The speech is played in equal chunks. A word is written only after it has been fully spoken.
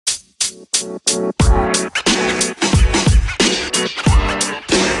Hey,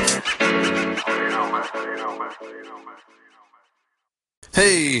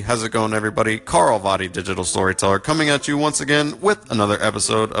 how's it going, everybody? Carl Vadi, Digital Storyteller, coming at you once again with another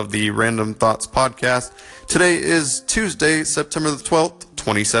episode of the Random Thoughts Podcast. Today is Tuesday, September the 12th,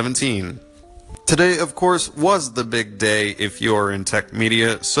 2017. Today, of course, was the big day if you're in tech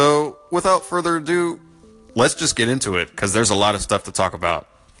media, so without further ado, let's just get into it, because there's a lot of stuff to talk about.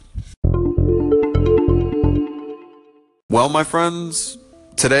 Well, my friends,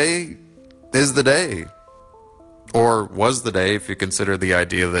 today is the day. Or was the day, if you consider the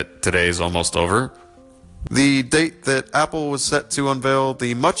idea that today is almost over. The date that Apple was set to unveil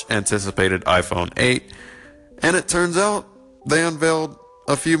the much-anticipated iPhone 8, and it turns out they unveiled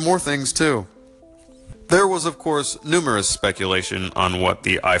a few more things too. There was, of course, numerous speculation on what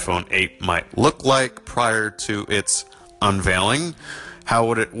the iPhone 8 might look like prior to its unveiling. How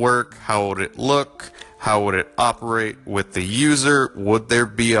would it work? How would it look? How would it operate with the user? Would there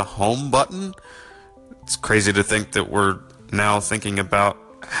be a home button? It's crazy to think that we're now thinking about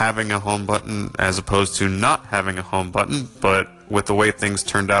having a home button as opposed to not having a home button, but with the way things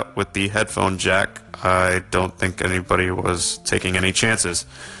turned out with the headphone jack, I don't think anybody was taking any chances.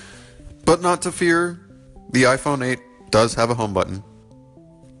 But not to fear, the iPhone 8 does have a home button.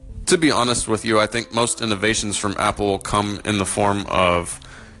 To be honest with you, I think most innovations from Apple will come in the form of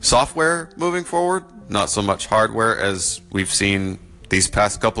software moving forward, not so much hardware as we've seen these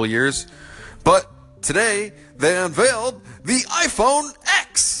past couple of years. But today, they unveiled the iPhone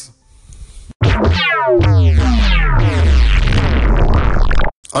X!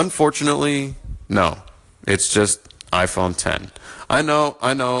 Unfortunately, no. It's just iPhone 10. I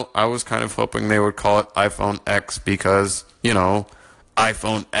know, I was kind of hoping they would call it iPhone X because,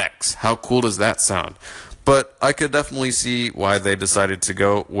 iPhone X. How cool does that sound? But I could definitely see why they decided to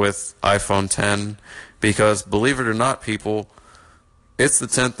go with iPhone 10 because, believe it or not, people, it's the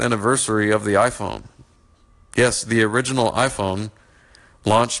 10th anniversary of the iPhone. Yes, the original iPhone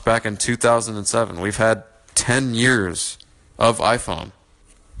launched back in 2007. We've had 10 years of iPhone.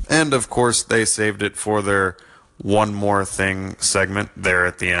 And, of course, they saved it for their One More Thing segment there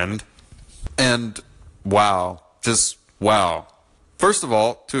at the end. And, wow. Just wow. First of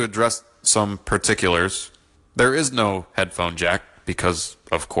all, to address some particulars, there is no headphone jack because,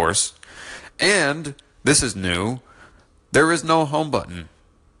 of course. And, this is new, there is no home button.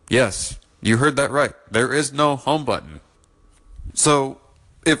 Yes, you heard that right. There is no home button. So,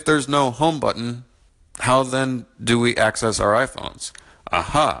 if there's no home button, how then do we access our iPhones?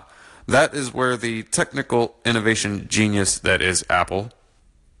 Aha! That is where the technical innovation genius that is Apple,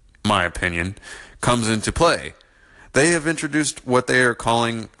 my opinion, comes into play. They have introduced what they are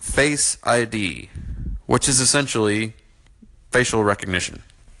calling Face ID, which is essentially facial recognition.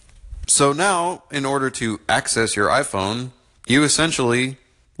 So now, in order to access your iPhone, you essentially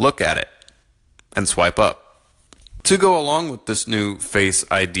look at it and swipe up. To go along with this new Face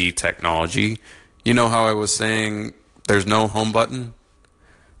ID technology, you know how I was saying there's no home button?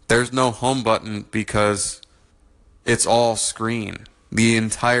 There's no home button because it's all screen. The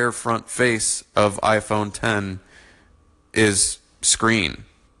entire front face of iPhone 10 is screen,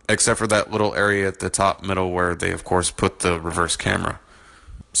 except for that little area at the top middle where they, of course, put the reverse camera.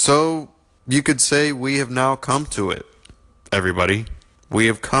 So, you could say we have now come to it, everybody. We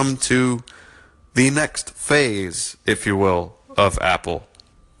have come to the next phase, if you will, of Apple.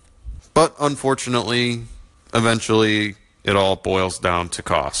 But unfortunately, eventually, it all boils down to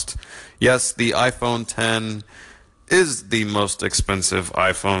cost. Yes, the iPhone 10 is the most expensive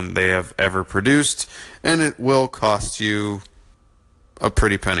iPhone they have ever produced, and it will cost you a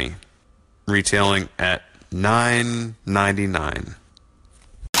pretty penny, retailing at $9.99.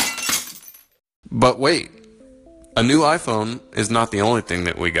 But wait, a new iPhone is not the only thing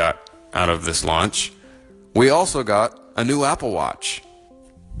that we got out of this launch. We also got a new Apple Watch.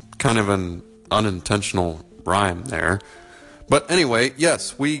 Kind of an unintentional rhyme there. But anyway,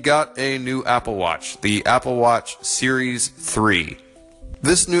 yes, we got a new Apple Watch, the Apple Watch Series 3.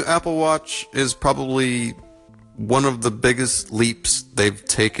 This new Apple Watch is probably one of the biggest leaps they've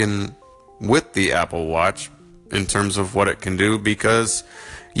taken with the Apple Watch in terms of what it can do, because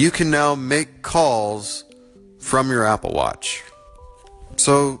you can now make calls from your Apple Watch.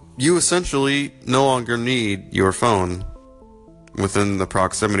 So you essentially no longer need your phone within the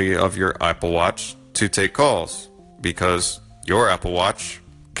proximity of your Apple Watch to take calls, because your Apple Watch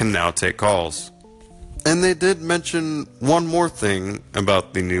can now take calls. And they did mention one more thing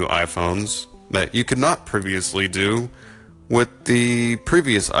about the new iPhones that you could not previously do with the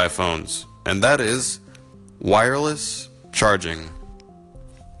previous iPhones, and that is wireless charging.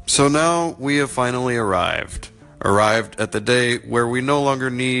 So now we have finally arrived at the day where we no longer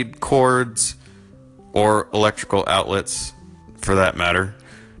need cords or electrical outlets, for that matter,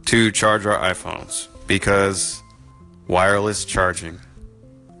 to charge our iPhones, because wireless charging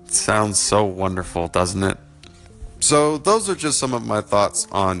sounds so wonderful, doesn't it? So those are just some of my thoughts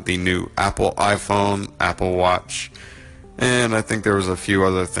on the new Apple iPhone, Apple Watch, and I think there was a few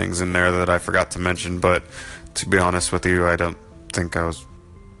other things in there that I forgot to mention, but to be honest with you, I don't think I was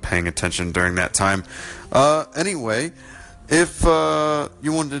paying attention during that time. Anyway, if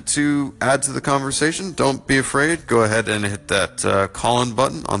you wanted to add to the conversation, don't be afraid. Go ahead and hit that call-in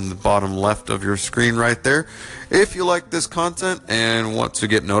button on the bottom left of your screen right there. If you like this content and want to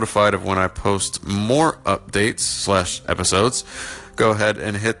get notified of when I post more updates/episodes, go ahead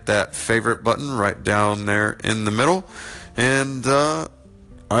and hit that favorite button right down there in the middle. And I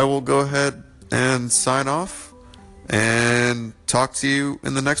will go ahead and sign off and talk to you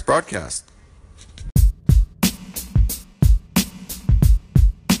in the next broadcast.